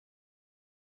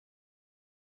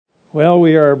Well,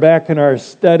 we are back in our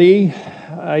study.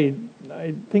 I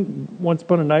think once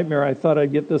upon a nightmare, I thought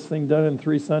I'd get this thing done in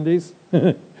 3 Sundays.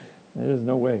 There's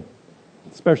no way,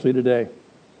 especially today.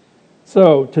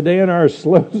 So, today in our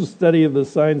slow study of the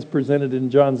signs presented in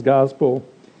John's Gospel,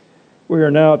 we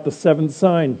are now at the 7th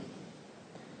sign,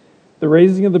 the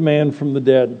raising of the man from the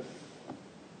dead.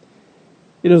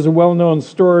 It is a well-known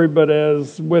story, but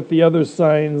as with the other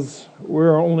signs,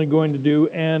 we're only going to do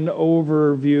an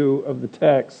overview of the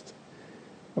text.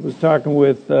 I was talking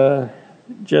with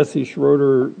Jesse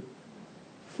Schroeder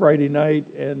Friday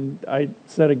night, and I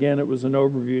said again it was an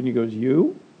overview, and he goes,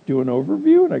 "You do an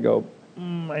overview?" And I go,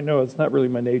 I know it's not really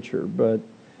my nature, but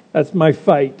that's my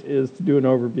fight, is to do an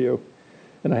overview,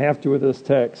 and I have to with this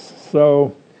text.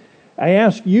 So I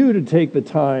ask you to take the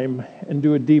time and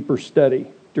do a deeper study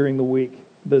during the week,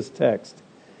 this text.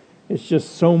 It's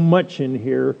just so much in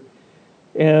here,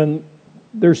 and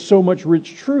there's so much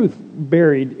rich truth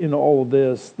buried in all of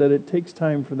this that it takes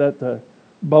time for that to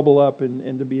bubble up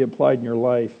and to be applied in your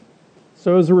life.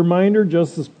 So as a reminder,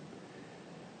 just as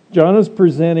John is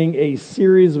presenting a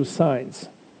series of signs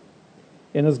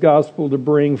in his gospel to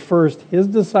bring first his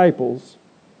disciples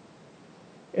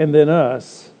and then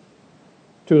us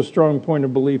to a strong point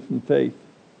of belief and faith.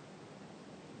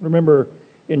 Remember,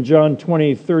 in John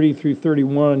 20:30 through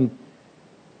 31,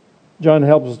 John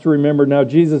helps us to remember, now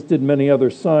Jesus did many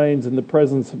other signs in the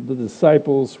presence of the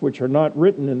disciples, which are not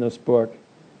written in this book.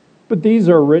 But these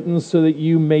are written so that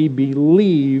you may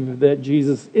believe that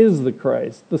Jesus is the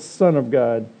Christ, the Son of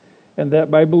God, and that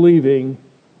by believing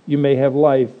you may have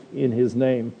life in His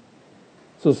name.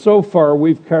 So far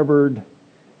we've covered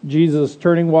Jesus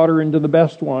turning water into the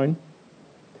best wine,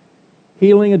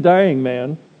 healing a dying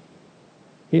man,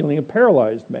 healing a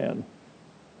paralyzed man,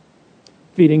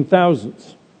 feeding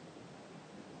thousands,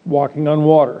 walking on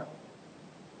water,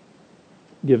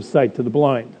 gives sight to the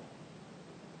blind.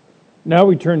 Now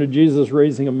we turn to Jesus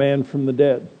raising a man from the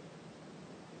dead.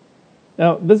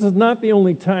 Now, this is not the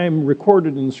only time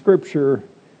recorded in Scripture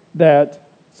that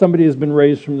somebody has been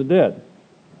raised from the dead.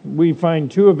 We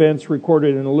find 2 events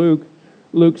recorded in Luke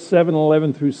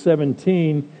 7:11 through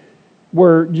 17,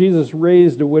 where Jesus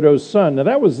raised a widow's son. Now,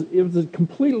 it was a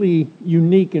completely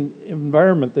unique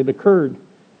environment that occurred.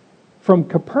 From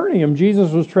Capernaum,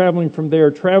 Jesus was traveled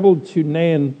to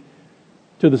Nain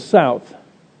to the south.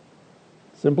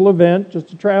 Simple event, just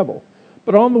to travel.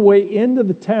 But on the way into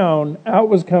the town, out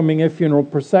was coming a funeral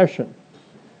procession.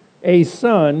 A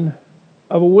son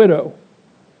of a widow.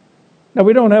 Now,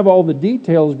 we don't have all the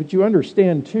details, but you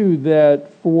understand, too,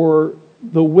 that for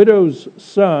the widow's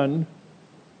son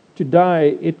to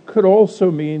die, it could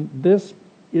also mean this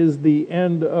is the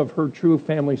end of her true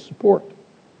family support.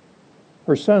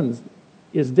 Her son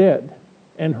is dead.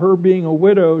 And her being a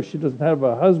widow, she doesn't have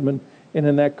a husband. And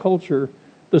in that culture,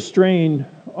 the strain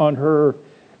on her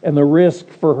and the risk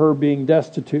for her being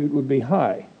destitute would be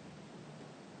high.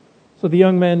 So the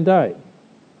young man died,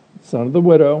 son of the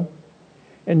widow.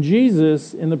 And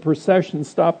Jesus, in the procession,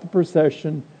 stopped the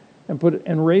procession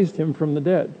and raised him from the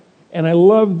dead. And I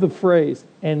love the phrase,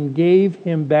 and gave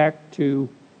him back to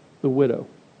the widow,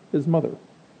 his mother.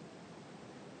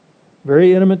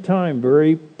 Very intimate time,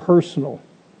 very personal.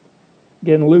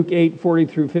 Again, Luke 8:40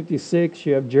 through 56,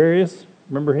 you have Jairus,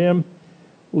 remember him?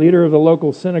 Leader of the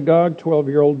local synagogue,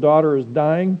 12-year-old daughter is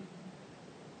dying.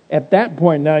 At that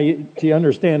point, now you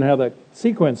understand how the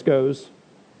sequence goes,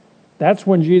 that's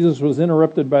when Jesus was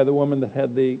interrupted by the woman that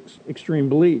had the extreme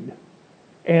bleed.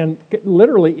 And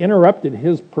literally interrupted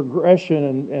his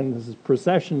progression and his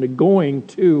procession to going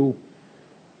to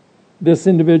this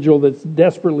individual that's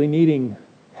desperately needing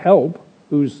help,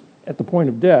 who's at the point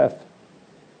of death,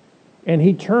 and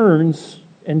he turns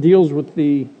and deals with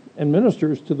and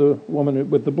ministers to the woman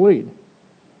with the bleed.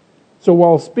 So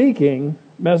while speaking,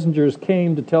 messengers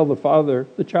came to tell the father,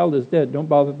 the child is dead, don't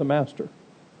bother the master,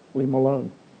 leave him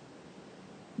alone.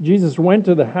 Jesus went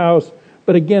to the house,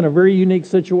 but again, a very unique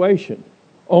situation.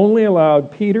 Only allowed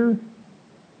Peter,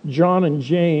 John, and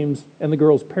James, and the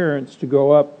girl's parents to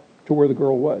go up to where the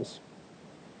girl was.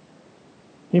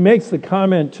 He makes the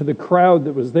comment to the crowd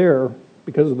that was there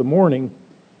because of the mourning,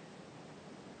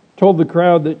 told the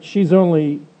crowd that she's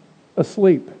only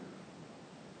asleep.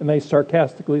 And they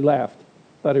sarcastically laughed,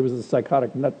 thought he was a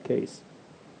psychotic nutcase.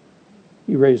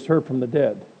 He raised her from the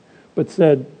dead, but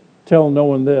said, tell no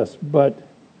one this, but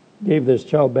gave this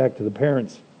child back to the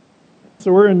parents.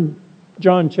 So we're in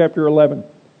John chapter 11.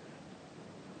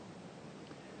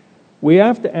 We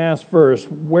have to ask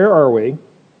first, where are we?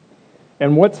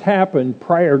 And what's happened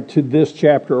prior to this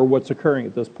chapter, or what's occurring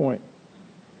at this point?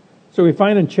 So we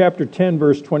find in chapter 10,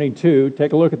 verse 22,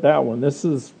 take a look at that one. This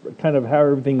is kind of how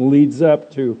everything leads up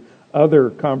to other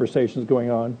conversations going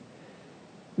on.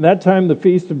 At that time, the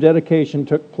Feast of Dedication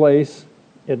took place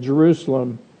at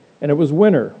Jerusalem, and it was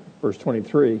winter, verse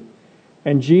 23.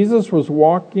 And Jesus was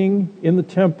walking in the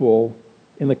temple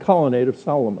in the colonnade of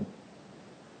Solomon.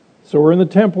 So we're in the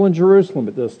temple in Jerusalem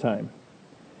at this time.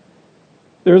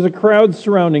 There's a crowd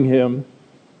surrounding him,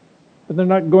 but they're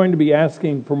not going to be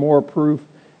asking for more proof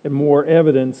and more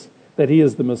evidence that he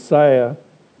is the Messiah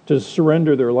to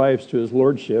surrender their lives to his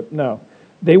lordship. No,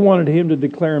 they wanted him to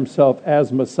declare himself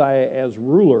as Messiah, as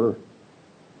ruler,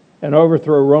 and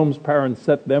overthrow Rome's power and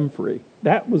set them free.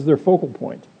 That was their focal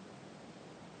point.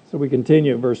 So we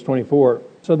continue, verse 24.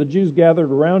 So the Jews gathered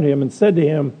around him and said to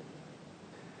him,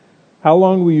 "How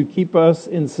long will you keep us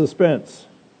in suspense?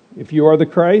 If you are the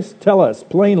Christ, tell us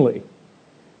plainly."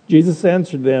 Jesus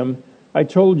answered them, "I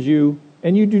told you,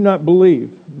 and you do not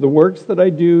believe. The works that I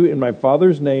do in my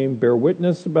Father's name bear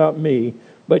witness about me,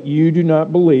 but you do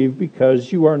not believe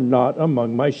because you are not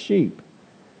among my sheep.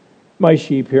 My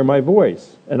sheep hear my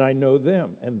voice, and I know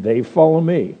them, and they follow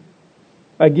me.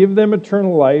 I give them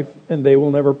eternal life, and they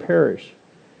will never perish,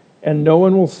 and no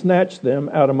one will snatch them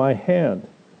out of my hand.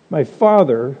 My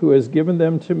Father, who has given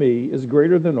them to me, is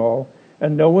greater than all,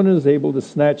 and no one is able to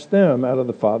snatch them out of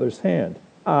the Father's hand.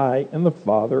 I and the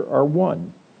Father are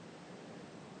one."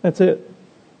 That's it.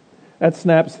 That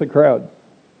snaps the crowd.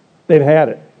 They've had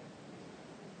it.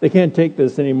 They can't take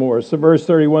this anymore. So verse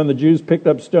 31, the Jews picked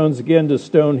up stones again to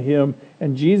stone him,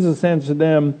 and Jesus answered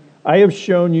them, "I have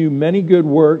shown you many good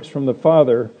works from the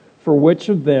Father. For which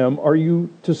of them are you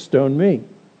to stone me?"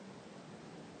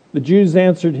 The Jews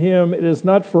answered him, "It is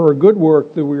not for a good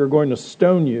work that we are going to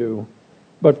stone you,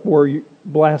 but for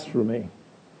blasphemy.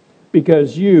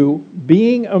 Because you,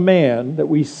 being a man that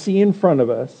we see in front of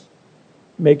us,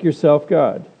 make yourself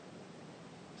God."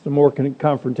 Some more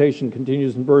confrontation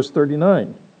continues in verse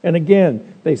 39. And again,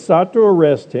 they sought to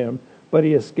arrest him, but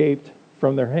he escaped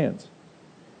from their hands.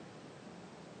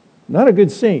 Not a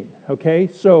good scene, okay?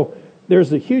 So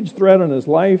there's a huge threat on his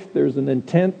life. There's an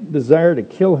intent desire to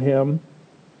kill him.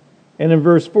 And in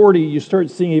verse 40, you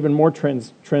start seeing even more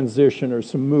transition or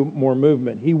some more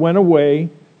movement. He went away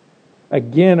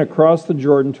again across the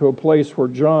Jordan to a place where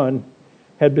John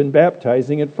had been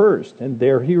baptizing at first, and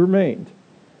there he remained.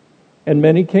 And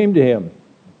many came to him.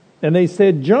 And they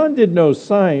said, "John did no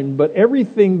sign, but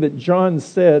everything that John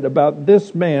said about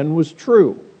this man was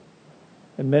true."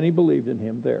 And many believed in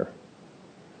him there.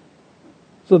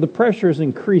 So the pressure is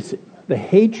increasing. The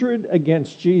hatred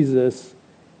against Jesus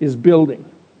is building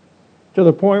to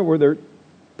the point where they're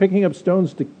picking up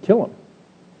stones to kill him.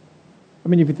 I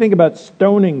mean, if you think about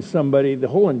stoning somebody, the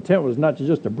whole intent was not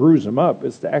just to bruise them up,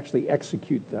 it's to actually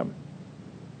execute them.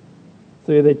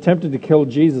 So they attempted to kill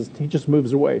Jesus. He just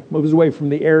moves away from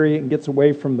the area and gets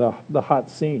away from the hot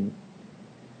scene.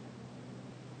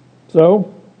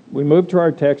 So we move to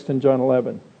our text in John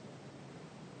 11.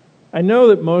 I know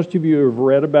that most of you have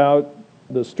read about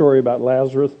the story about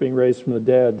Lazarus being raised from the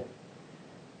dead.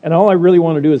 And all I really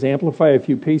want to do is amplify a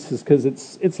few pieces because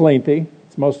it's lengthy.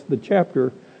 It's most of the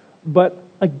chapter. But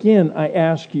again, I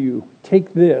ask you,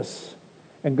 take this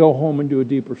and go home and do a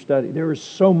deeper study. There is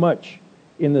so much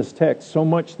in this text, so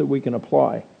much that we can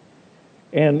apply.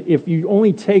 And if you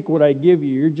only take what I give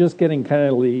you, you're just getting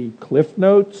kind of the cliff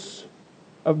notes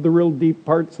of the real deep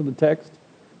parts of the text.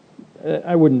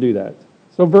 I wouldn't do that.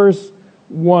 So verse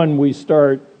 1, we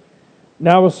start,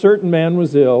 "Now a certain man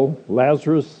was ill,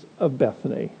 Lazarus of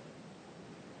Bethany."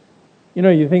 You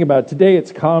know, you think about it, today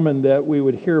it's common that we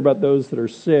would hear about those that are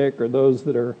sick or those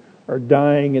that are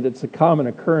dying, and it's a common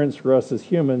occurrence for us as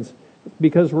humans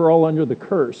because we're all under the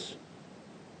curse,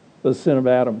 the sin of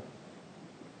Adam.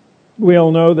 We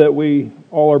all know that we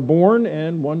all are born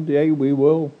and one day we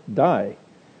will die.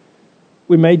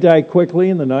 We may die quickly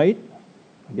in the night.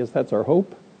 I guess that's our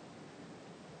hope.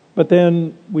 But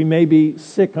then we may be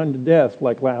sick unto death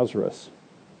like Lazarus.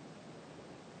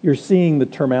 You're seeing the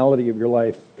terminality of your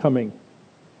life coming.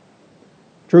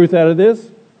 Truth out of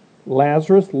this,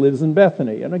 Lazarus lives in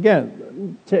Bethany. And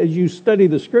again, as you study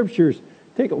the scriptures,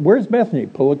 where's Bethany?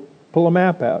 Pull a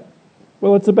map out.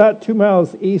 Well, it's about 2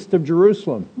 miles east of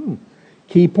Jerusalem.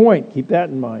 Key point, keep that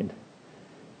in mind.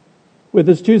 With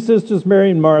his two sisters,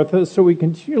 Mary and Martha, so we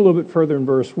continue a little bit further in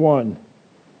verse 1.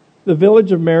 The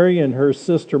village of Mary and her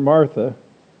sister Martha.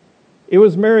 It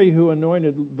was Mary who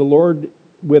anointed the Lord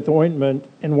with ointment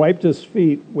and wiped his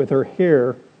feet with her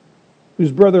hair,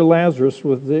 whose brother Lazarus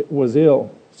was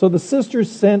ill. So the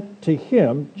sisters sent to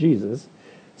him, Jesus,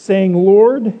 saying,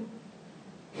 "Lord,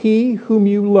 he whom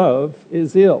you love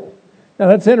is ill." Now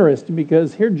that's interesting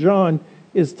because here John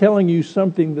is telling you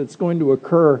something that's going to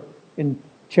occur in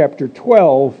chapter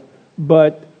 12,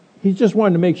 but He's just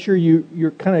wanting to make sure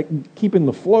you're kind of keeping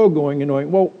the flow going and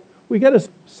knowing, well, we got a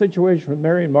situation with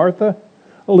Mary and Martha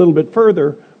a little bit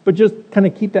further, but just kind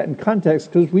of keep that in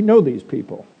context because we know these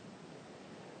people.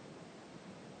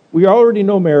 We already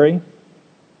know Mary.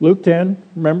 Luke 10,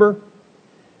 remember?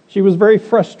 She was very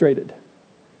frustrated.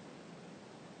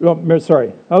 Well,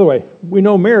 sorry, other way. We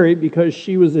know Mary because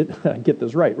she was at, get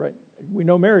this right? We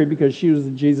know Mary because she was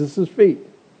at Jesus' feet,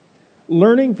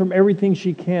 learning from everything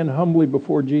she can humbly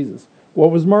before Jesus.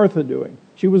 What was Martha doing?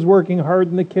 She was working hard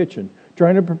in the kitchen,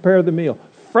 trying to prepare the meal,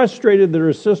 frustrated that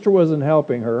her sister wasn't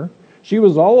helping her. She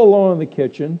was all alone in the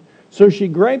kitchen, so she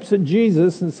gripes at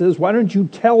Jesus and says, why don't you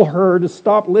tell her to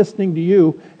stop listening to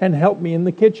you and help me in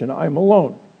the kitchen? I'm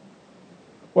alone.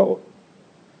 Well,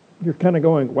 you're kind of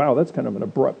going, wow, that's kind of an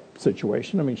abrupt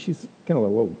situation. I mean, she's kind of a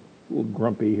little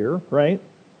grumpy here, right?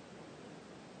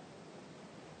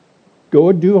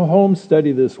 Go do a home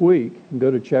study this week and go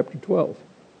to chapter 12.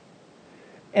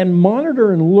 And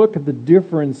monitor and look at the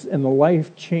difference in the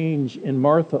life change in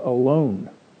Martha alone.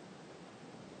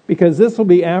 Because this will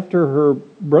be after her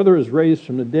brother is raised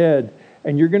from the dead,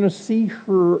 and you're going to see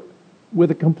her with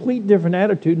a complete different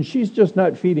attitude, and she's just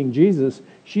not feeding Jesus,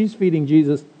 she's feeding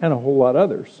Jesus and a whole lot of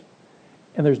others.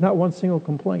 And there's not one single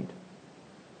complaint.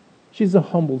 She's a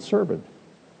humble servant.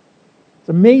 It's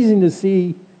amazing to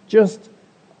see just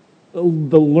the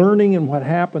learning and what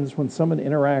happens when someone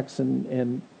interacts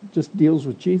and just deals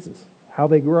with Jesus, how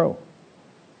they grow.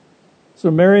 So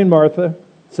Mary and Martha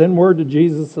send word to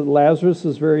Jesus that Lazarus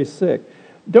is very sick.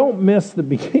 Don't miss the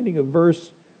beginning of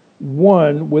verse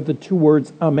 1 with the two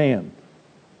words, a man.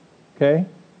 Okay?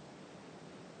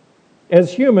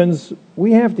 As humans,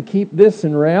 we have to keep this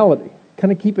in reality,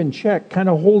 kind of keep in check, kind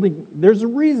of holding. There's a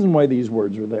reason why these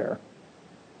words are there.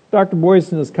 Dr.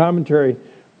 Boyce in his commentary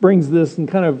brings this and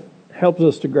kind of helps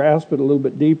us to grasp it a little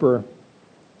bit deeper. It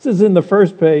says, in the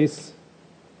first place,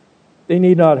 they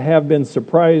need not have been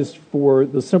surprised for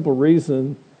the simple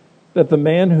reason that the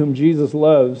man whom Jesus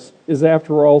loves is,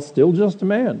 after all, still just a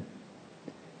man.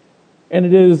 And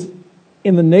it is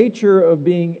in the nature of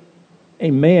being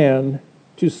a man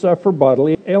to suffer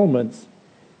bodily ailments.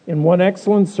 In one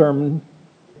excellent sermon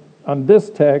on this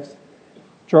text,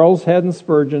 Charles Haddon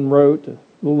Spurgeon wrote,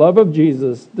 the love of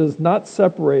Jesus does not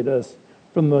separate us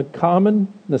from the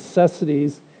common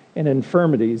necessities and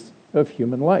infirmities of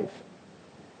human life.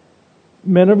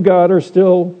 Men of God are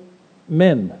still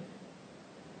men.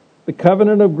 The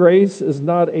covenant of grace is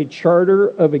not a charter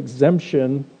of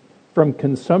exemption from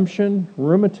consumption,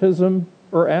 rheumatism,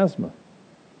 or asthma.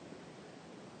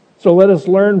 So let us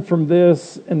learn from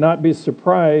this and not be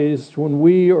surprised when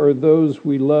we or those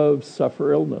we love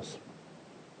suffer illness.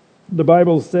 The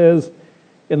Bible says,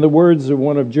 in the words of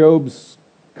one of Job's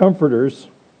comforters,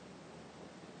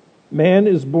 man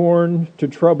is born to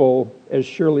trouble as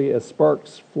surely as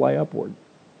sparks fly upward.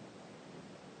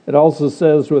 It also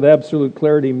says with absolute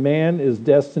clarity, man is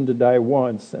destined to die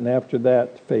once, and after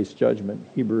that face judgment.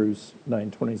 Hebrews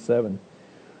 9:27.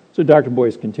 So Dr.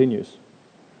 Boyce continues.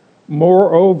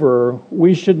 Moreover,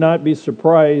 we should not be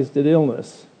surprised at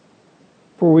illness,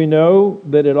 for we know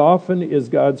that it often is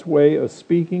God's way of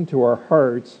speaking to our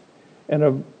hearts and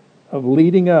of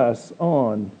leading us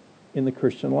on in the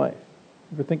Christian life.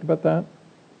 Ever think about that?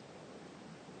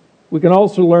 We can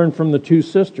also learn from the two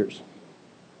sisters.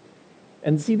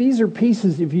 And see, these are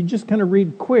pieces, if you just kind of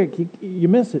read quick, you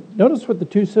miss it. Notice what the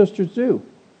two sisters do.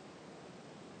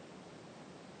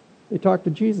 They talk to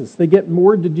Jesus. They get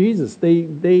word to Jesus.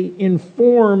 They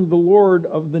inform the Lord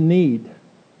of the need.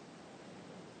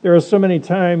 There are so many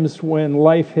times when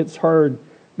life hits hard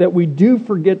that we do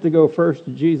forget to go first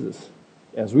to Jesus,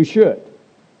 as we should,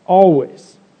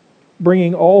 always,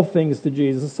 bringing all things to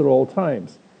Jesus at all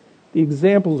times. The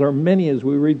examples are many as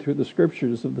we read through the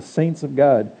Scriptures of the saints of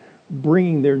God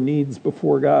bringing their needs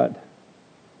before God.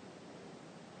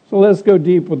 So let's go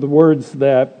deep with the words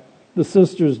that the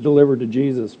sisters delivered to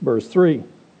Jesus. Verse 3.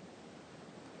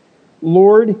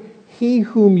 Lord, he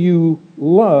whom you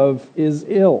love is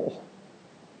ill.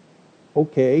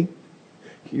 Okay,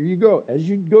 here you go. As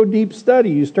you go deep study,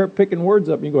 you start picking words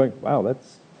up and you're going, wow,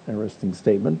 that's an interesting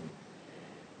statement.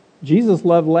 Jesus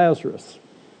loved Lazarus.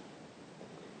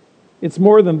 It's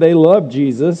more than they loved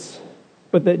Jesus,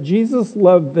 but that Jesus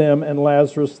loved them and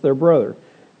Lazarus, their brother.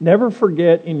 Never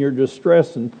forget in your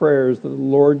distress and prayers that the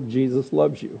Lord Jesus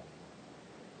loves you.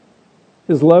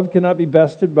 His love cannot be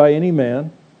bested by any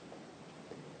man.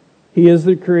 He is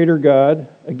the Creator God.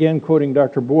 Again, quoting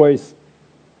Dr. Boyce,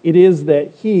 it is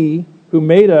that He who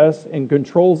made us and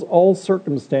controls all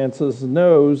circumstances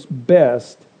knows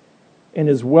best and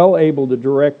is well able to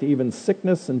direct even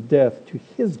sickness and death to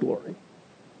His glory.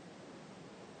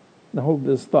 Now hold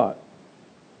this thought.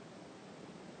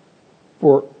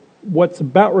 For what's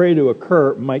about ready to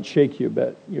occur might shake you a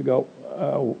bit. You go,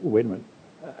 oh, wait a minute,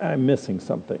 I'm missing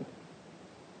something.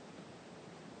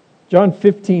 John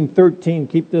 15:13,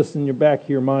 keep this in your back of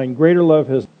your mind. Greater love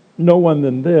has no one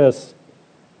than this,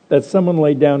 that someone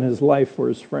laid down his life for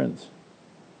his friends.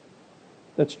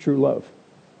 That's true love.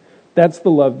 That's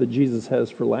the love that Jesus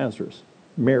has for Lazarus,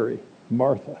 Mary,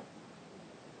 Martha.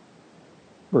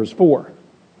 Verse 4.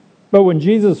 But when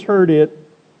Jesus heard it,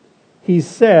 he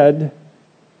said,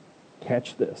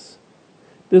 catch this.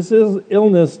 This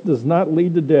illness does not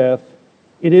lead to death.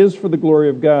 It is for the glory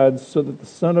of God, so that the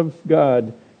Son of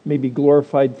God may be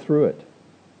glorified through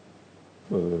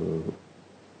it.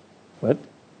 What?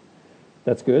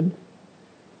 That's good?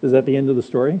 Is that the end of the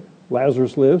story?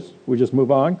 Lazarus lives. We just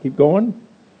move on, keep going?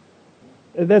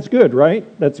 That's good, right?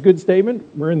 That's a good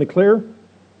statement. We're in the clear?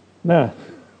 Nah,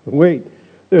 wait.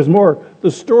 There's more.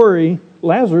 The story,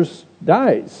 Lazarus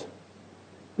dies.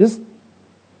 This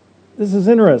is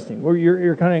interesting.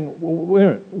 You're kind of, wait a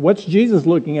minute, what's Jesus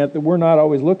looking at that we're not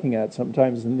always looking at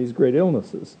sometimes in these great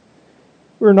illnesses?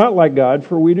 We're not like God,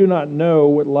 for we do not know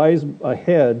what lies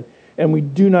ahead, and we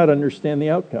do not understand the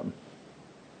outcome.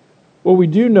 What we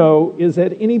do know is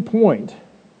at any point,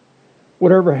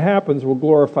 whatever happens will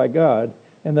glorify God,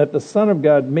 and that the Son of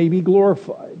God may be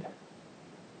glorified.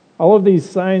 All of these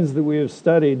signs that we have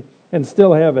studied and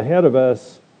still have ahead of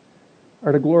us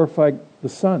are to glorify the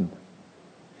Son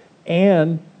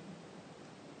and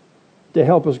to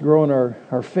help us grow in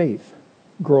our faith,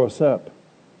 grow us up.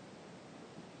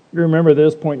 You remember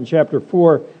this point in chapter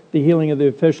 4, the healing of the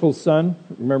official's son?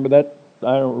 Remember that?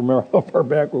 I don't remember how far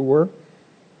back we were.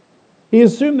 He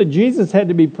assumed that Jesus had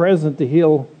to be present to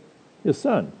heal his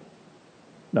son.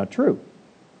 Not true.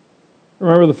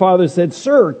 Remember the father said,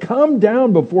 "Sir, come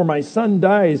down before my son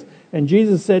dies." And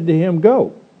Jesus said to him,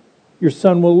 "Go, your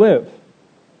son will live."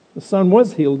 The son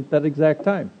was healed at that exact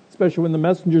time, especially when the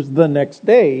messengers the next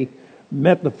day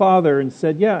met the father and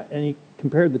said, yeah, and he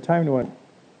compared the time to one.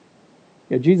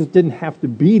 Yeah, Jesus didn't have to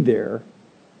be there.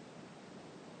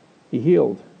 He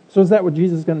healed. So is that what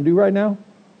Jesus is going to do right now?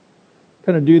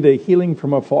 Going to do the healing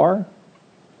from afar?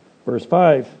 Verse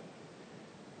 5.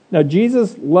 Now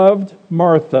Jesus loved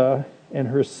Martha and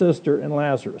her sister and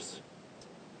Lazarus.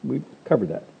 We've covered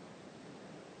that.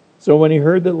 So when he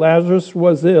heard that Lazarus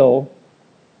was ill,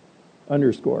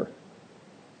 underscore,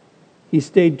 he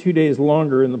stayed 2 days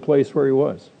longer in the place where he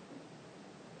was.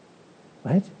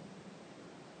 What?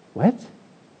 What?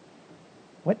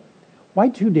 Why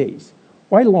 2 days?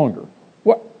 Why longer?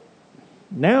 What?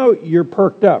 Now you're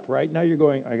perked up, right? Now you're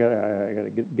going, I gotta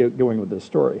get going with this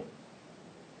story.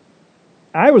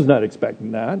 I was not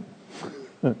expecting that.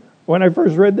 When I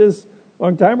first read this a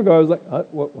long time ago, I was like,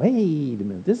 wait a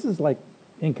minute. This is like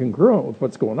incongruent with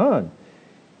what's going on.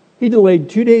 He delayed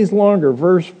 2 days longer.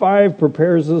 Verse 5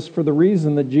 prepares us for the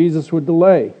reason that Jesus would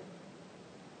delay.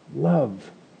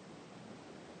 Love.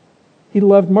 He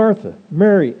loved Martha,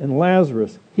 Mary, and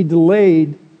Lazarus. He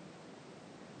delayed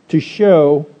to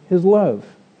show his love.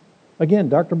 Again,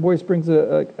 Dr. Boyce brings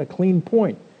a clean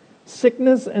point.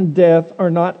 Sickness and death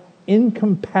are not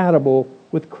incompatible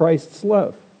with Christ's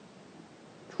love.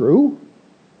 True?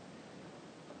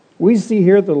 We see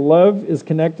here that love is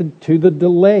connected to the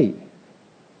delay.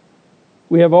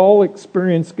 We have all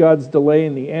experienced God's delay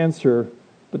in the answer,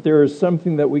 but there is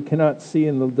something that we cannot see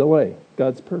in the delay,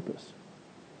 God's purpose.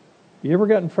 You ever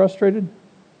gotten frustrated?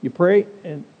 You pray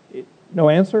and no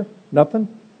answer?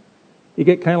 Nothing? You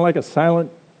get kind of like a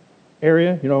silent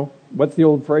area, what's the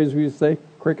old phrase we used to say?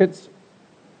 Crickets?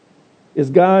 Is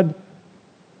God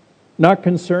not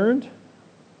concerned?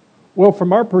 Well,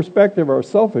 from our perspective, our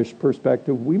selfish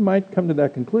perspective, we might come to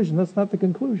that conclusion. That's not the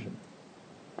conclusion.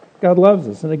 God loves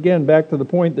us. And again, back to the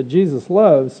point that Jesus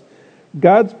loves,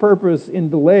 God's purpose in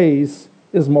delays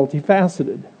is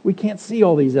multifaceted. We can't see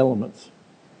all these elements.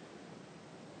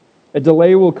 A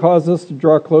delay will cause us to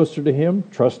draw closer to Him,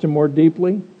 trust Him more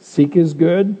deeply, seek His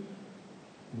good,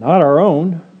 not our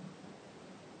own.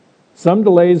 Some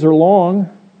delays are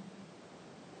long,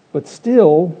 but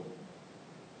still,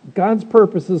 God's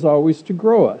purpose is always to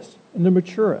grow us and to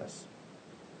mature us.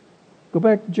 Go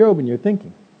back to Job in your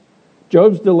thinking.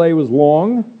 Job's delay was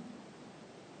long,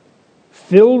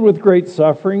 filled with great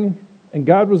suffering, and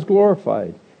God was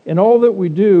glorified. In all that we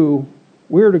do,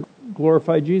 we're to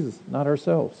glorify Jesus, not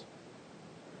ourselves.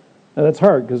 Now that's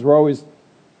hard because we're always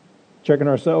checking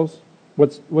ourselves.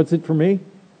 What's it for me?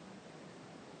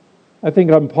 I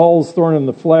think on Paul's thorn in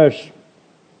the flesh,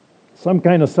 some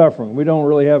kind of suffering. We don't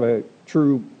really have a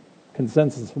true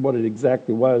consensus of what it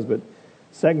exactly was, but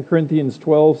 2 Corinthians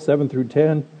 12, 7 through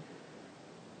 10,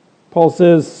 Paul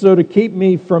says, so to keep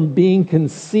me from being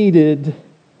conceited.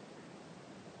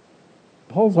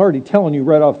 Paul's already telling you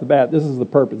right off the bat, this is the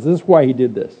purpose. This is why he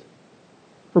did this.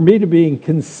 For me to be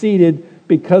conceited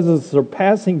because of the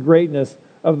surpassing greatness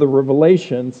of the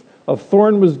revelations, a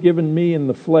thorn was given me in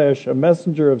the flesh, a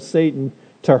messenger of Satan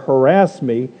to harass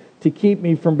me, to keep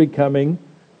me from becoming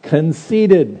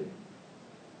conceited.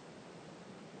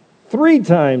 3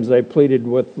 times I pleaded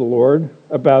with the Lord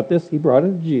about this. He brought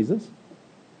it to Jesus.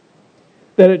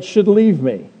 That it should leave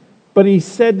me. But he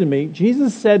said to me,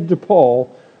 Jesus said to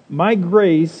Paul, my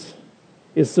grace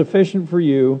is sufficient for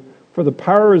you, for the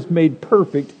power is made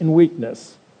perfect in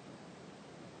weakness.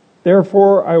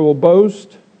 Therefore I will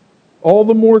boast all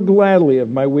the more gladly of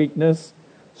my weakness,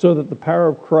 so that the power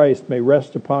of Christ may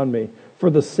rest upon me. For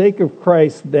the sake of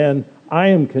Christ, then, I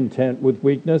am content with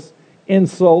weakness,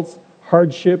 insults,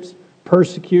 hardships,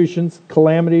 persecutions,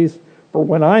 calamities. For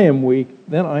when I am weak,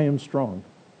 then I am strong.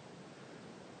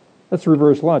 That's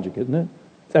reverse logic, isn't it?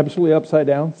 It's absolutely upside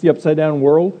down. It's the upside down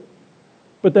world.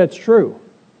 But that's true.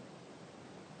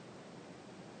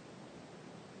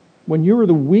 When you're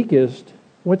the weakest,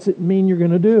 what's it mean you're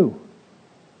going to do?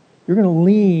 You're going to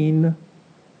lean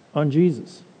on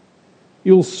Jesus.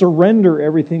 You'll surrender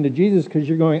everything to Jesus because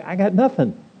you're going, I got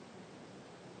nothing.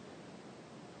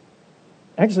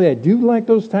 Actually, I do like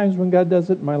those times when God does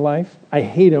it in my life. I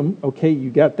hate them. Okay, you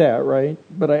got that, right?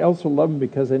 But I also love him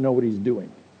because I know what he's doing.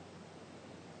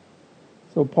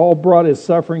 So Paul brought his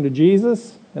suffering to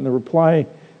Jesus, and the reply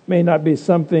may not be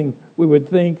something we would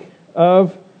think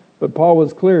of, but Paul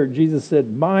was clear. Jesus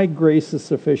said, my grace is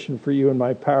sufficient for you, and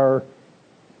my power,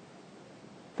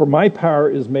 for my power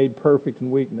is made perfect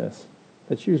in weakness.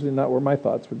 That's usually not where my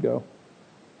thoughts would go.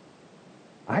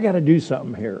 I got to do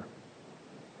something here.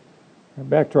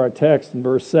 Back to our text in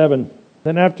verse 7.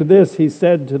 Then after this, he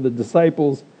said to the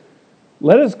disciples,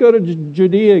 let us go to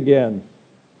Judea again.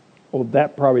 Oh,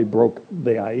 that probably broke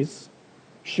the ice,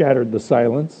 shattered the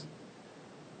silence.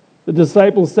 The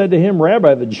disciples said to him,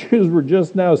 Rabbi, the Jews were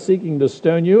just now seeking to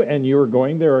stone you, and you are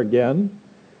going there again?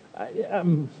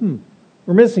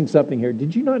 We're missing something here.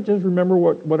 Did you not just remember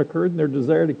what occurred in their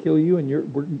desire to kill you, and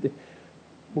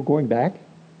we're going back?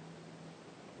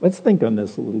 Let's think on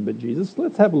this a little bit, Jesus.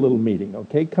 Let's have a little meeting,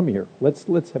 okay? Come here. Let's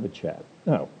have a chat.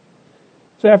 No.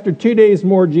 So after 2 days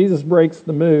more, Jesus breaks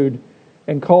the mood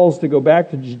and calls to go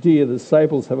back to Judea. The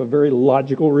disciples have a very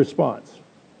logical response.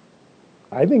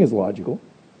 I think it's logical.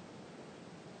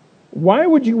 Why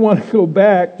would you want to go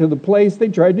back to the place they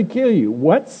tried to kill you?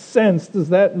 What sense does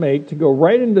that make to go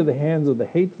right into the hands of the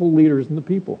hateful leaders and the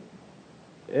people?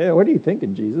 What are you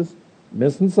thinking, Jesus?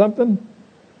 Missing something?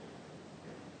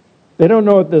 They don't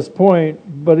know at this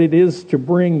point, but it is to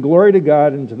bring glory to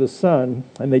God and to the Son,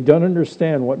 and they don't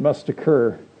understand what must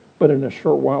occur, but in a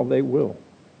short while they will.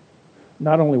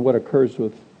 Not only what occurs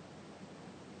with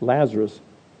Lazarus,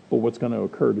 but what's going to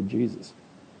occur to Jesus.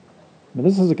 Now,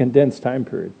 this is a condensed time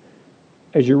period.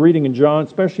 As you're reading in John,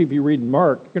 especially if you read in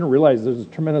Mark, you're going to realize there's a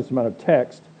tremendous amount of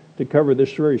text to cover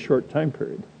this very short time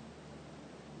period.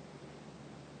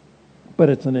 But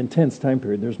it's an intense time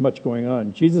period. There's much going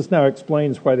on. Jesus now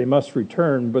explains why they must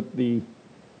return, but he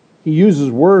uses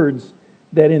words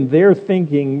that in their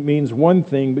thinking means one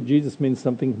thing, but Jesus means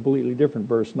something completely different.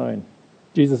 Verse 9.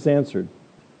 Jesus answered,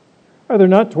 are there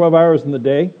not 12 hours in the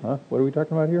day? What are we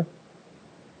talking about here?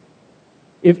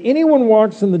 If anyone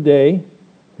walks in the day,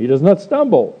 he does not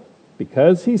stumble,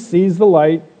 because he sees the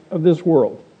light of this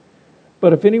world.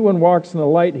 But if anyone walks in the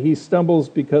light, he stumbles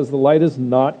because the light is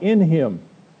not in him.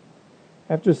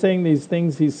 After saying these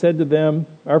things, he said to them,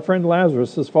 our friend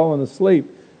Lazarus has fallen asleep,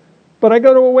 but I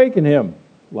go to awaken him.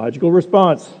 Logical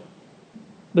response.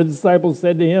 The disciples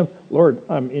said to him, Lord,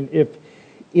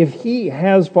 if he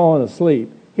has fallen asleep,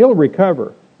 he'll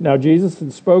recover. Now Jesus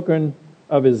had spoken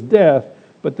of his death,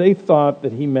 but they thought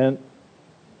that he meant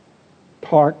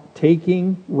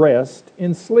taking rest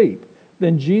in sleep.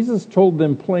 Then Jesus told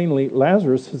them plainly,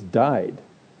 Lazarus has died.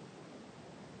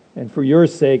 And for your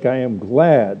sake I am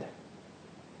glad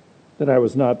that I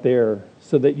was not there,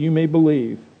 so that you may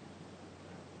believe.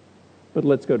 But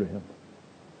let's go to him.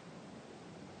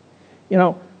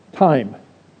 Time.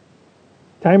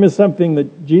 Time is something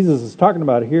that Jesus is talking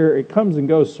about here. It comes and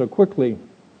goes so quickly.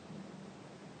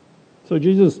 So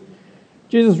Jesus'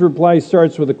 reply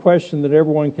starts with a question that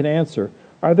everyone can answer.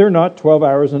 Are there not 12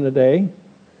 hours in a day?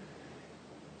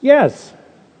 Yes.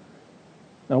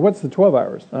 Now what's the 12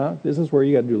 hours? This is where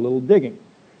you got to do a little digging.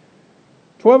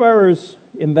 12 hours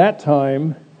in that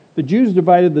time, the Jews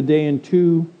divided the day in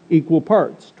 2 equal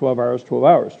parts. 12 hours, 12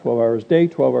 hours. 12 hours day,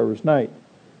 12 hours night.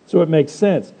 So it makes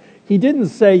sense. He didn't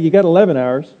say you got 11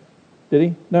 hours, did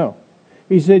he? No.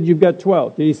 He said you've got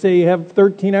 12. Did he say you have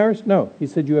 13 hours? No. He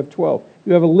said you have 12.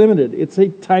 You have a limited. It's a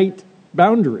tight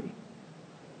boundary.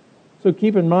 So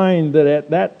keep in mind that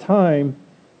at that time,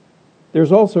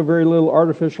 there's also very little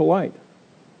artificial light.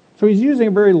 So he's using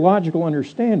a very logical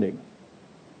understanding.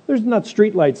 There's not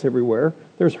street lights everywhere.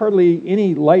 There's hardly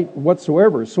any light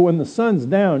whatsoever. So when the sun's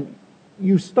down,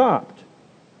 you stopped.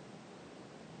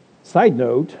 Side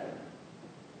note,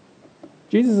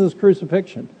 Jesus'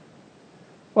 crucifixion.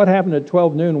 What happened at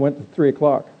 12 noon went to 3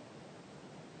 o'clock?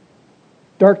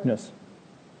 Darkness.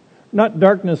 Not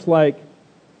darkness like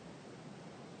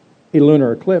a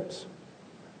lunar eclipse.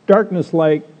 Darkness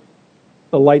like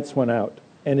the lights went out,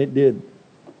 and it did.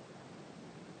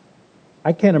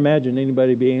 I can't imagine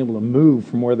anybody being able to move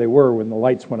from where they were when the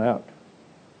lights went out.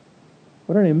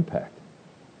 What an impact.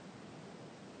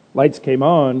 Lights came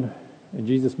on, and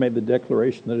Jesus made the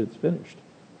declaration that it's finished.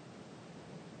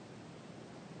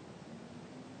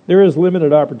 There is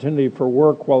limited opportunity for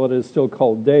work while it is still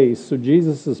called day, so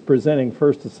Jesus is presenting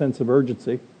first a sense of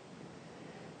urgency.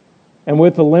 And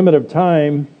with the limit of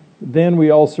time, then we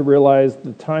also realize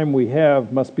the time we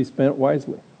have must be spent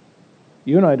wisely.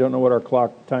 You and I don't know what our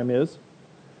clock time is.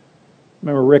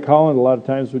 Remember, Rick Holland a lot of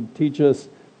times would teach us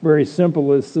very simple.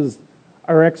 This is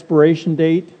our expiration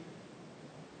date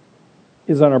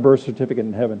is on our birth certificate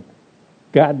in heaven.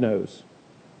 God knows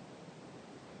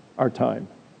our time.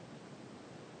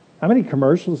 How many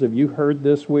commercials have you heard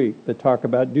this week that talk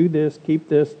about do this, keep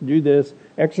this, do this,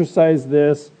 exercise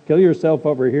this, kill yourself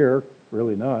over here?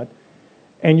 Really not.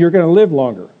 And you're going to live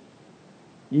longer.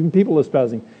 Even people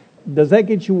espousing. Does that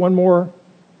get you one more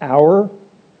hour?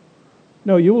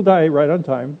 No, you will die right on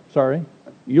time. Sorry.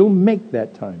 You'll make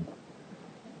that time.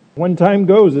 When time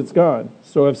goes, it's gone.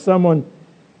 So if someone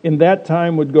in that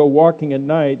time would go walking at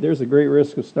night, there's a great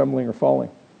risk of stumbling or falling.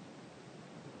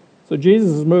 So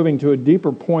Jesus is moving to a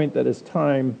deeper point that his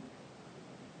time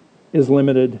is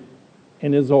limited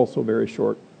and is also very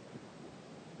short.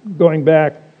 Going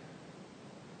back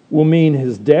will mean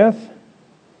his death,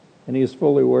 and he is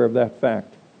fully aware of that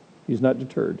fact. He's not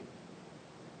deterred.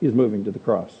 He's moving to the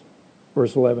cross.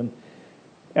 Verse 11.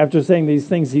 After saying these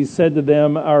things, he said to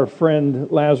them, our friend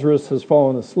Lazarus has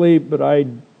fallen asleep, but I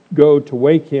go to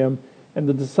wake him. And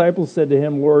the disciples said to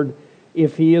him, Lord,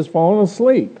 if he has fallen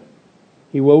asleep,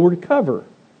 he will recover.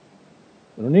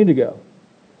 We don't need to go.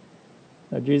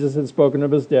 Now Jesus had spoken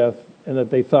of his death, and that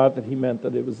they thought that he meant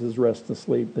that it was his rest and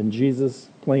sleep. Then Jesus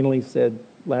plainly said,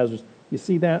 Lazarus, you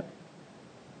see that?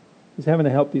 He's having to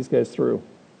help these guys through.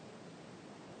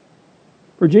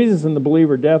 For Jesus and the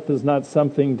believer, death is not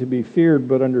something to be feared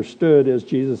but understood as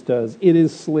Jesus does. It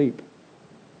is sleep.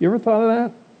 You ever thought of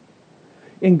that?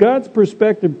 In God's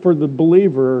perspective for the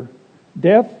believer,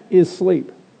 death is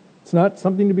sleep. It's not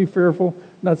something to be fearful,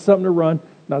 not something to run,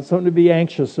 not something to be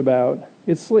anxious about.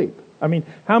 It's sleep. I mean,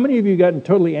 how many of you gotten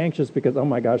totally anxious because, oh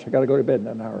my gosh, I got to go to bed in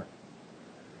an hour?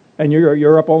 And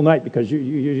you're up all night because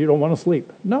you don't want to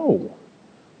sleep. No.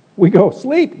 We go,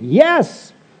 sleep,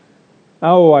 yes!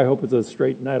 Oh, I hope it's a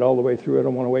straight night all the way through. I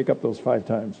don't want to wake up those 5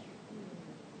 times.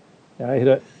 Yeah,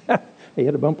 I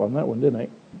hit a bump on that one, didn't I?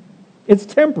 It's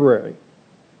temporary.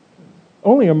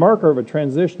 Only a marker of a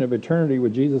transition of eternity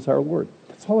with Jesus our Lord.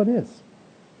 That's all it is.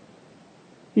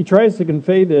 He tries to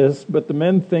convey this, but the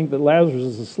men think that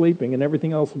Lazarus is sleeping and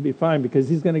everything else will be fine because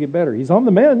he's going to get better. He's on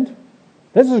the mend.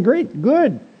 This is great,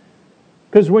 good.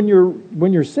 Because when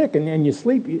you're sick and you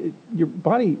sleep, your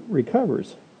body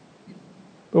recovers.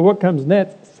 But what comes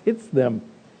next hits them.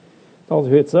 It also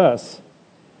hits us.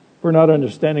 We're not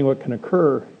understanding what can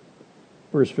occur.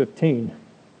 Verse 15.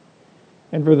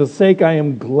 And for the sake I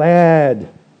am glad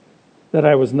that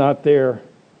I was not there,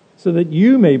 so that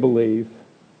you may believe.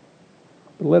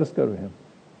 But let us go to him.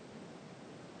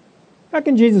 How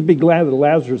can Jesus be glad that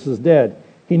Lazarus is dead?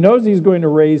 He knows he's going to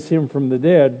raise him from the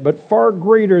dead, but far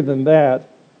greater than that,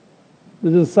 the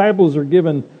disciples are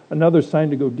given another sign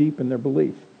to go deep in their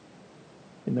belief,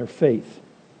 in their faith.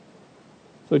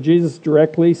 So Jesus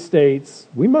directly states,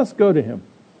 we must go to him.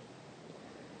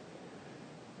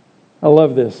 I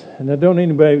love this. And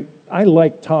I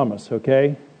like Thomas,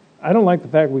 okay? I don't like the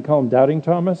fact we call him Doubting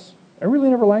Thomas. I really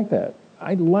never liked that.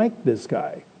 I like this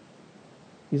guy.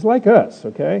 He's like us,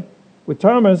 okay? With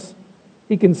Thomas,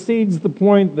 he concedes the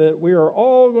point that we are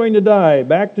all going to die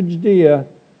back to Judea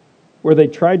where they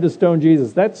tried to stone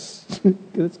Jesus. That's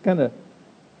kind of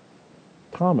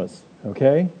Thomas,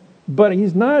 okay? But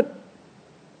he's not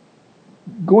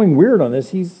going weird on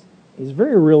this. He's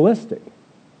very realistic.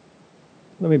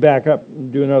 Let me back up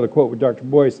and do another quote with Dr.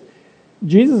 Boyce.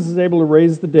 Jesus is able to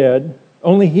raise the dead.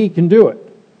 Only he can do it.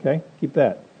 Okay? Keep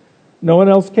that. No one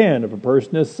else can. If a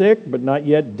person is sick but not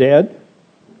yet dead,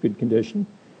 good condition,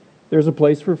 there's a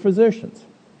place for physicians.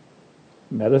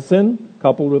 Medicine,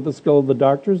 coupled with the skill of the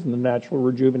doctors and the natural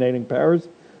rejuvenating powers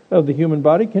of the human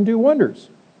body, can do wonders,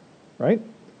 right?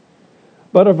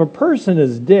 But if a person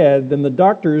is dead, then the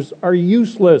doctors are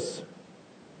useless.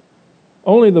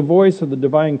 Only the voice of the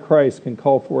divine Christ can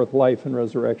call forth life and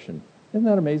resurrection. Isn't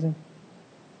that amazing?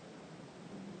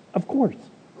 Of course.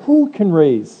 Who can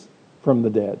raise from the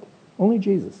dead? Only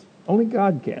Jesus. Only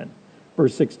God can.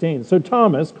 Verse 16. So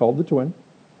Thomas, called the twin,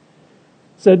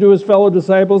 said to his fellow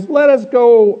disciples, "Let us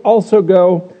also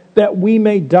go, that we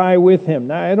may die with him."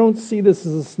 Now, I don't see this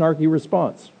as a snarky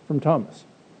response from Thomas.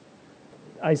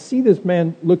 I see this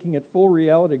man looking at full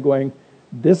reality going,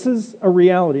 this is a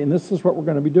reality, and this is what we're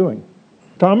going to be doing.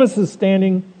 Thomas is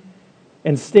standing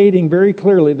and stating very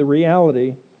clearly the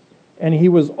reality, and he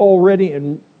was all ready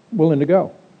and willing to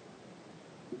go.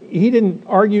 He didn't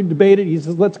argue, debate it. He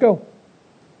says, let's go.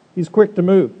 He's quick to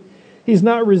move. He's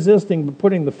not resisting, but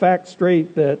putting the fact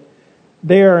straight that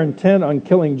they are intent on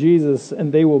killing Jesus,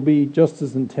 and they will be just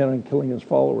as intent on killing his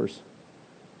followers.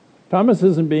 Thomas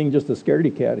isn't being just a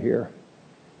scaredy cat here.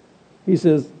 He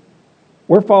says,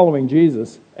 we're following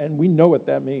Jesus, and we know what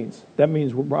that means. That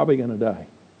means we're probably going to die.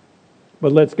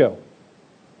 But let's go.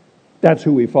 That's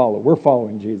who we follow. We're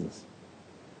following Jesus.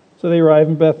 So they arrive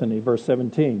in Bethany, verse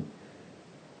 17.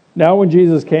 Now when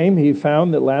Jesus came, he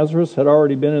found that Lazarus had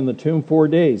already been in the tomb 4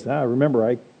 days. Now, remember,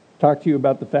 I talked to you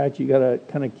about the fact you got to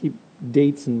kind of keep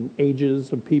dates and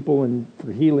ages of people and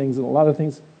for healings and a lot of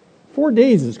things. 4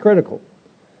 days is critical.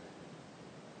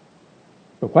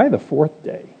 But why the fourth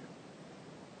day?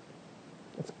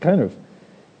 It's kind of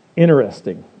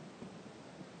interesting.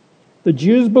 The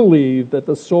Jews believed that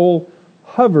the soul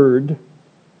hovered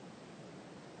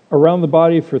around the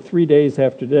body for 3 days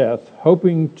after death,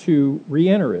 hoping to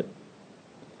re-enter it.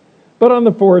 But on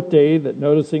the fourth day, that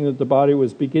noticing that the body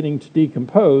was beginning to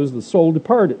decompose, the soul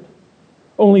departed.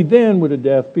 Only then would a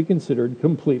death be considered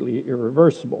completely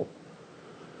irreversible.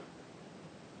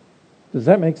 Does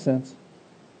that make sense?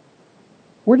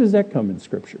 Where does that come in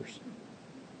Scriptures?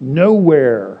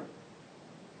 Nowhere.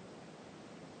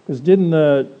 Because didn't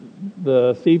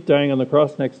the thief dying on the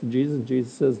cross next to Jesus,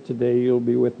 Jesus says, today you'll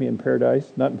be with me in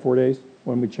paradise, not in 4 days,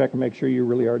 when we check and make sure you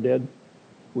really are dead,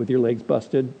 with your legs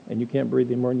busted, and you can't breathe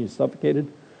anymore and you're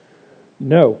suffocated?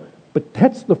 No, but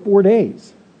that's the 4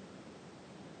 days.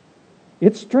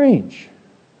 It's strange.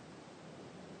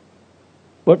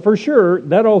 But for sure,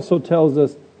 that also tells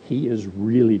us he is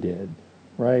really dead,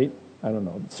 right? I don't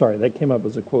know. Sorry, that came up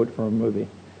as a quote from a movie.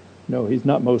 No, he's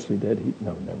not mostly dead.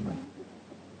 No, never mind.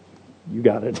 You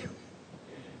got it.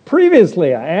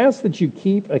 Previously, I asked that you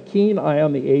keep a keen eye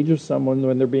on the age of someone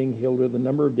when they're being healed or the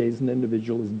number of days an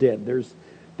individual is dead.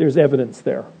 There's evidence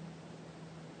there.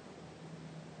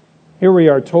 Here we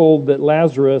are told that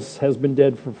Lazarus has been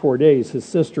dead for 4 days. His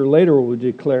sister later will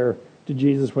declare to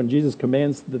Jesus, when Jesus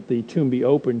commands that the tomb be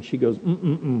opened, she goes,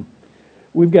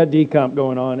 we've got decomp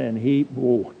going on, and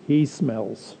he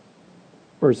smells.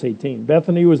 Verse 18,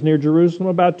 Bethany was near Jerusalem,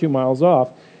 about 2 miles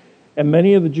off, and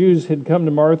many of the Jews had come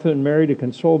to Martha and Mary to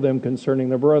console them concerning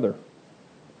their brother.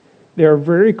 They are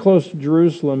very close to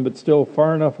Jerusalem, but still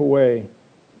far enough away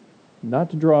not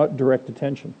to draw direct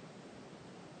attention.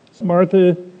 So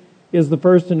Martha is the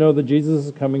first to know that Jesus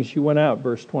is coming. She went out,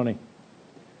 verse 20.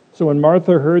 So when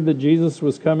Martha heard that Jesus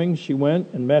was coming, she went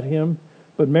and met him,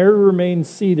 but Mary remained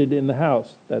seated in the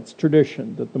house. That's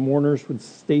tradition, that the mourners would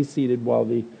stay seated while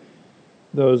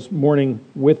those mourning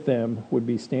with them would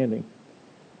be standing.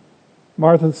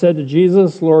 Martha said to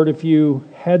Jesus, Lord, if you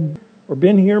had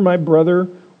been here, my brother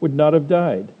would not have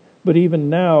died. But even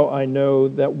now I know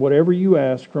that whatever you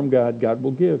ask from God, God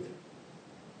will give.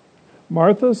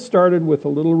 Martha started with a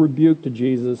little rebuke to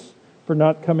Jesus for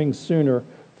not coming sooner,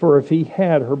 for if he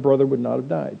had, her brother would not have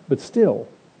died. But still,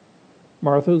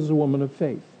 Martha is a woman of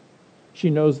faith.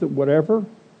 She knows that whatever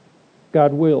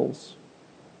God wills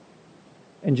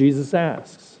and Jesus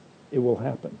asks, it will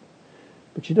happen.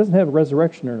 But she doesn't have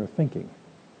resurrection in her thinking.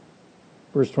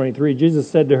 Verse 23, Jesus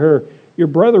said to her, your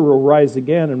brother will rise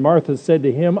again. And Martha said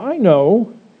to him, I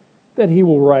know that he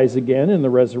will rise again in the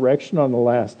resurrection on the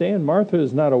last day. And Martha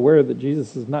is not aware that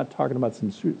Jesus is not talking about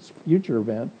some future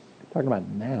event, talking about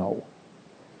now.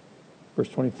 Verse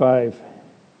 25,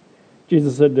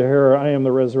 Jesus said to her, I am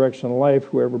the resurrection and life.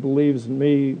 Whoever believes in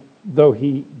me, though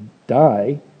he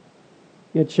die,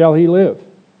 yet shall he live.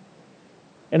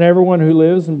 And everyone who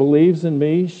lives and believes in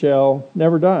me shall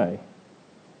never die.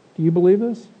 Do you believe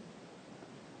this?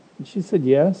 And she said,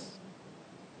 yes.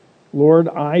 Lord,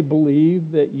 I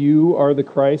believe that you are the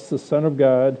Christ, the Son of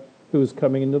God, who is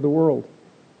coming into the world.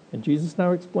 And Jesus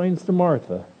now explains to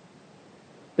Martha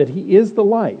that he is the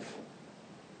life.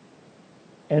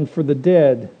 and for the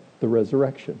dead, the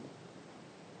resurrection.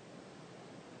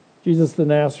 Jesus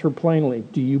then asked her plainly,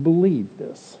 do you believe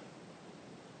this?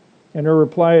 And her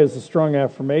reply is a strong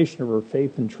affirmation of her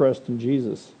faith and trust in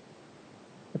Jesus.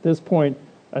 At this point,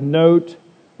 a note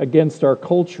against our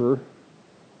culture.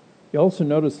 You also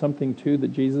notice something too that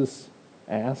Jesus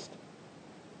asked.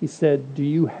 He said, do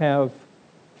you have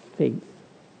faith?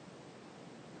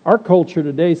 Our culture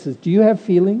today says, do you have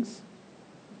feelings?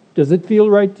 Does it feel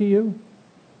right to you?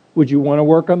 Would you want to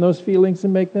work on those feelings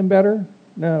and make them better?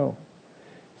 No.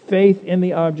 Faith in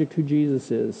the object who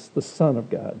Jesus is, the Son of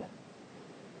God.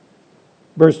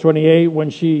 Verse 28, when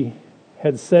she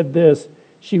had said this,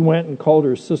 she went and called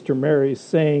her sister Mary,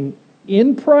 saying,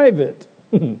 in private,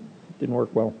 didn't work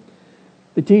well,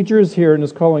 the teacher is here and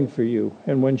is calling for you.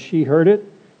 And when she heard it,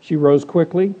 she rose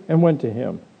quickly and went to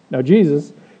him. Now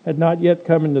Jesus had not yet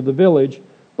come into the village,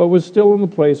 but was still in the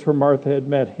place where Martha had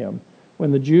met him.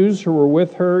 When the Jews who were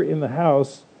with her in the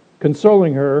house,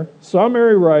 consoling her, saw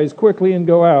Mary rise quickly and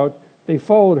go out, they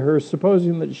followed her,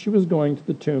 supposing that she was going to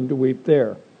the tomb to weep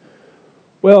there.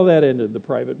 Well, that ended the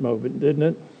private moment, didn't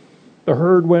it? The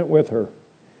herd went with her,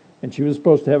 and she was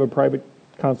supposed to have a private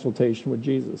consultation with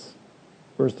Jesus.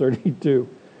 Verse 32.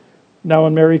 Now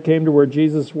when Mary came to where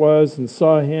Jesus was and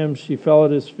saw him, she fell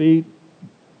at his feet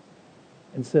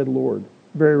and said, Lord,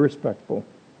 very respectful,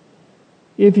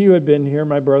 if you had been here,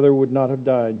 my brother would not have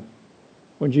died.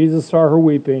 When Jesus saw her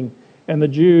weeping, and the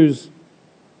Jews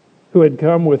who had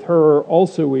come with her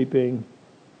also weeping,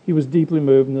 he was deeply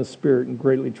moved in the spirit and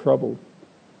greatly troubled.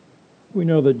 We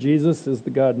know that Jesus is the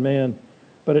God-man,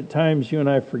 but at times you and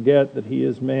I forget that he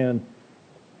is man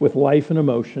with life and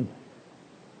emotion.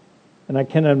 And I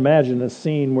cannot imagine a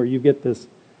scene where you get this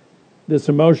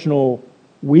emotional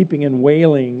weeping and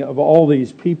wailing of all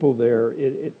these people there.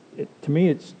 To me,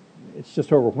 it's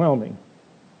just overwhelming.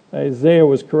 Isaiah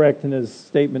was correct in his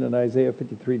statement in Isaiah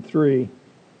 53:3.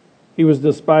 He was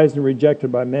despised and rejected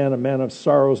by men, a man of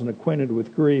sorrows and acquainted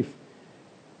with grief.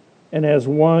 And as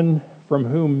one from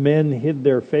whom men hid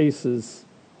their faces,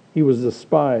 he was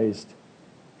despised,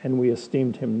 and we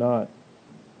esteemed him not.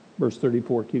 Verse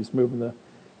 34 keeps moving the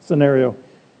scenario.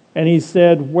 And he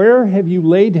said, where have you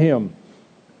laid him?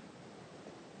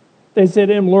 They said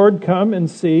to him, Lord, come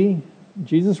and see.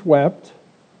 Jesus wept.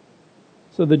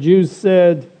 So the Jews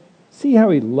said, see how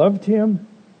he loved him?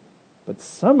 But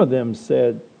some of them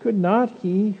said, could not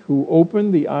he who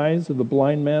opened the eyes of the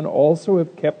blind man also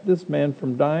have kept this man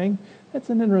from dying? That's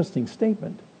an interesting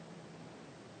statement.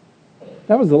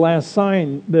 That was the last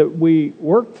sign that we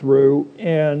worked through,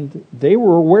 and they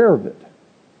were aware of it.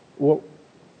 Well,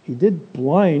 he did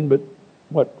blind, but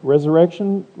what,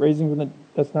 resurrection, raising from the,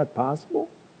 that's not possible?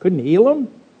 Couldn't heal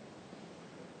him?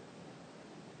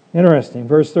 Interesting.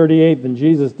 Verse 38, then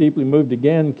Jesus, deeply moved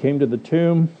again, came to the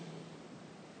tomb.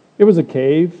 It was a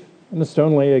cave, and a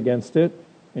stone lay against it.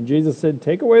 And Jesus said,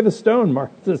 take away the stone.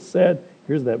 Martha said,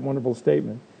 here's that wonderful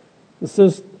statement.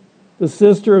 The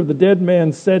sister of the dead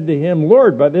man said to him,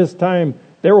 Lord, by this time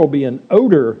there will be an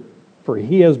odor, for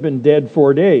he has been dead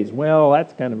 4 days. Well,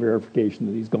 that's kind of verification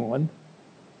that he's gone.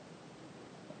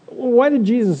 Why did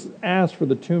Jesus ask for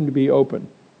the tomb to be open?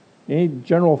 Any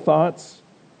general thoughts?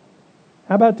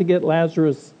 How about to get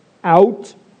Lazarus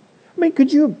out? I mean,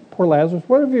 poor Lazarus,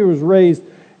 what if he was raised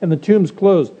and the tomb's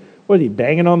closed? What, is he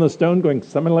banging on the stone going,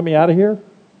 someone let me out of here?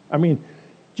 I mean,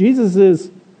 Jesus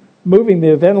is moving the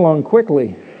event along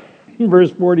quickly. In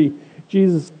verse 40,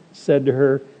 Jesus said to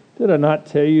her, did I not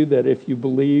tell you that if you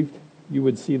believed, you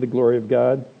would see the glory of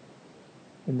God?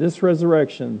 In this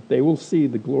resurrection, they will see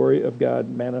the glory of God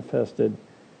manifested.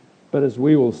 But as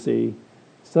we will see,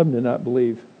 some did not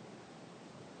believe.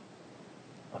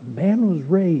 A man was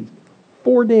raised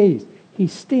 4 days. He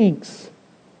stinks.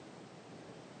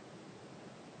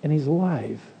 And he's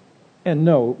alive. And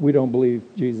no, we don't believe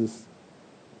Jesus.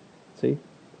 See?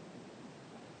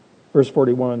 Verse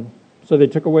 41. So they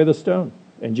took away the stone.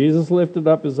 And Jesus lifted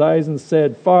up his eyes and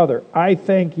said, Father, I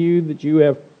thank you that you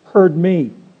have heard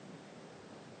me.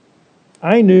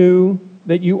 I knew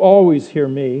that you always hear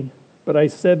me, but I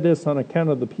said this on account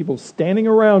of the people standing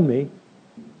around me,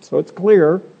 so it's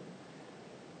clear,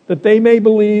 that they may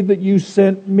believe that you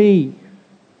sent me.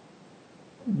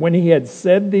 When he had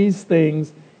said these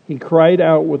things, he cried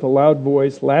out with a loud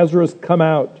voice, Lazarus, come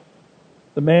out.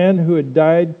 The man who had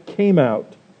died came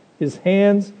out, his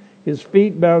hands, his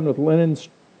feet bound with linen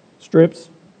strips,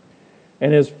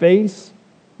 and his face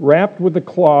wrapped with a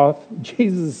cloth.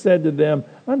 Jesus said to them,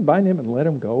 unbind him and let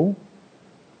him go.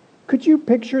 Could you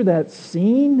picture that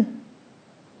scene?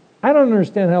 I don't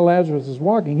understand how Lazarus is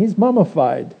walking. He's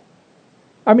mummified.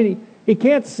 I mean, he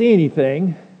can't see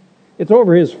anything. It's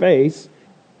over his face.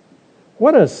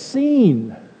 What a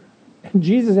scene. And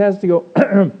Jesus has to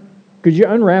go, could you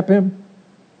unwrap him?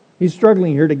 He's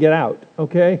struggling here to get out,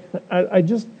 okay? I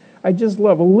just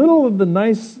love a little of the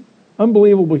nice,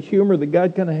 unbelievable humor that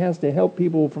God kind of has to help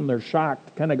people from their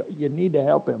shock. Kind of, you need to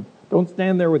help him. Don't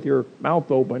stand there with your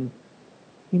mouth open.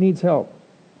 He needs help.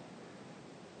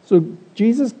 So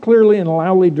Jesus clearly and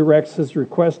loudly directs his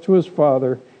request to his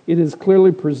Father. It is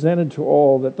clearly presented to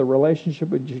all that the relationship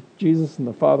with Jesus and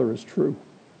the Father is true.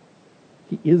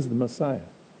 He is the Messiah.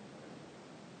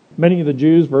 Many of the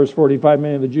Jews, verse 45,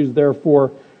 many of the Jews,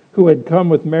 therefore, who had come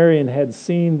with Mary and had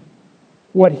seen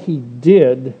what he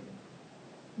did,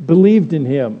 believed in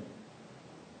him.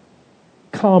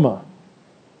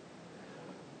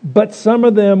 But some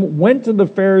of them went to the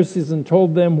Pharisees and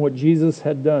told them what Jesus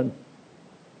had done.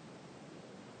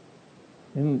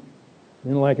 Didn't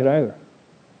like it either.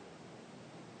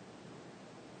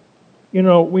 You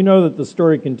know, we know that the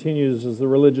story continues as the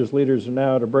religious leaders are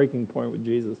now at a breaking point with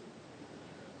Jesus.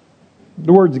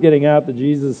 The word's getting out that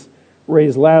Jesus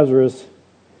raised Lazarus,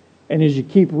 and as you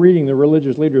keep reading, the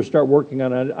religious leaders start working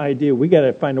on an idea. We got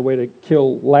to find a way to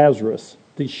kill Lazarus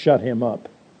to shut him up.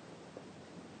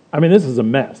 I mean, this is a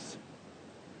mess.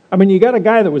 I mean, you got a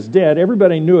guy that was dead.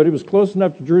 Everybody knew it. It was close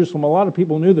enough to Jerusalem. A lot of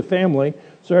people knew the family,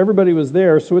 so everybody was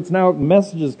there. So it's now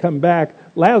messages come back.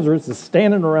 Lazarus is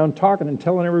standing around talking and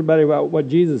telling everybody about what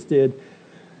Jesus did.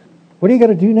 What do you got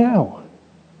to do now?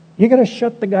 You got to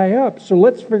shut the guy up. So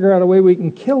let's figure out a way we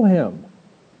can kill him.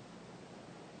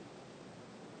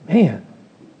 Man.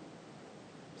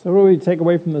 So what do we take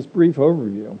away from this brief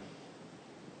overview?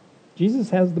 Jesus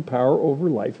has the power over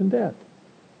life and death.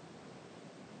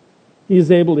 He is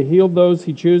able to heal those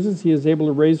he chooses. He is able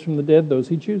to raise from the dead those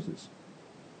he chooses.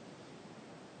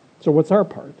 So what's our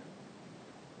part?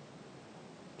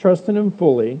 Trust in him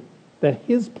fully that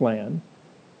his plan,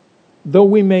 though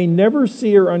we may never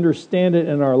see or understand it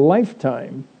in our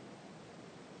lifetime,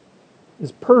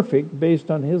 is perfect based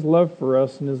on his love for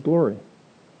us and his glory.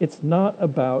 It's not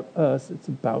about us, it's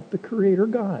about the Creator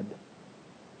God.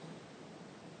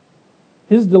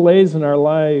 His delays in our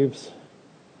lives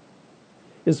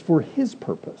is for his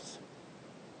purpose.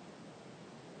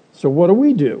 So what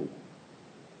do?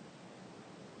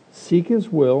 Seek his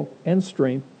will and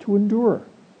strength to endure.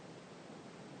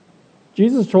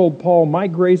 Jesus told Paul, my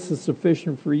grace is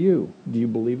sufficient for you. Do you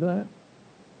believe that?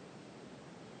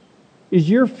 Is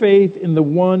your faith in the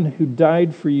one who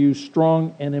died for you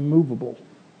strong and immovable?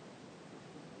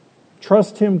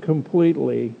 Trust him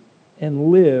completely and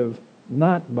live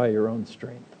not by your own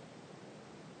strength.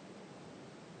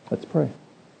 Let's pray.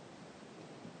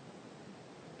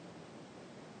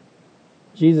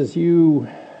 Jesus, you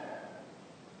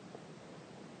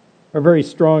are very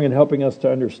strong in helping us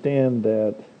to understand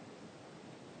that,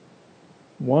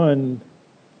 one,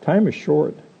 time is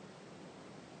short.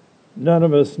 None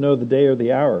of us know the day or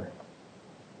the hour.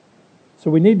 So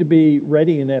we need to be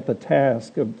ready and at the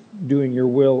task of doing your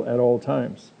will at all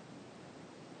times.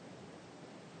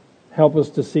 Help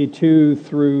us to see, too,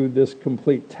 through this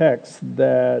complete text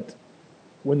that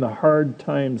when the hard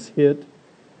times hit,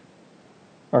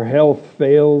 our health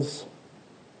fails,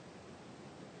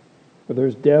 or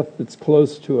there's death that's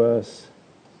close to us,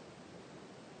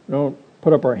 we don't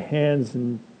put up our hands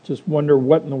and just wonder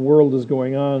what in the world is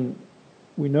going on.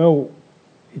 We know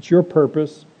it's your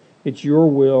purpose, it's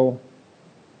your will,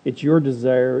 it's your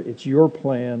desire, it's your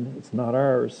plan, it's not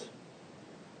ours.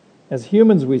 As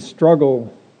humans, we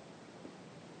struggle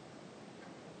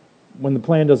when the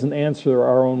plan doesn't answer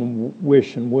our own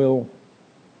wish and will.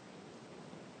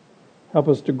 Help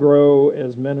us to grow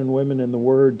as men and women in the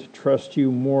Word, to trust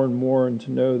you more and more and to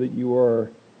know that you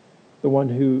are the one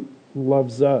who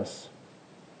loves us.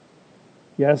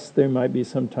 Yes, there might be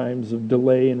some times of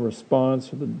delay in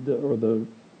response, or the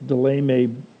delay may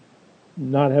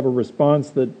not have a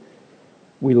response that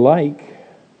we like,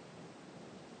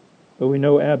 but we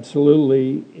know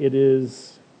absolutely it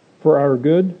is for our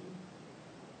good.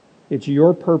 It's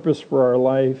your purpose for our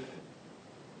life,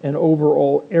 and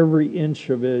overall, every inch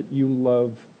of it, you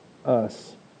love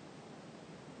us.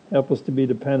 Help us to be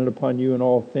dependent upon you in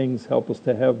all things. Help us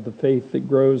to have the faith that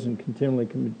grows and continually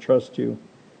can trust you.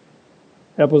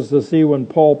 Help us to see when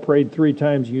Paul prayed 3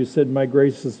 times, you said, my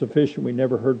grace is sufficient. We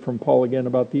never heard from Paul again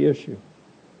about the issue.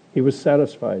 He was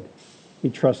satisfied. He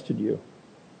trusted you.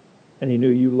 And he knew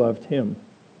you loved him.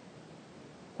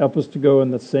 Help us to go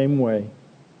in the same way,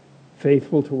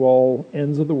 faithful to all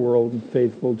ends of the world and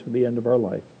faithful to the end of our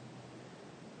life.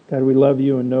 God, we love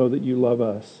you and know that you love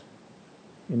us.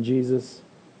 In Jesus,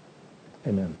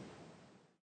 amen.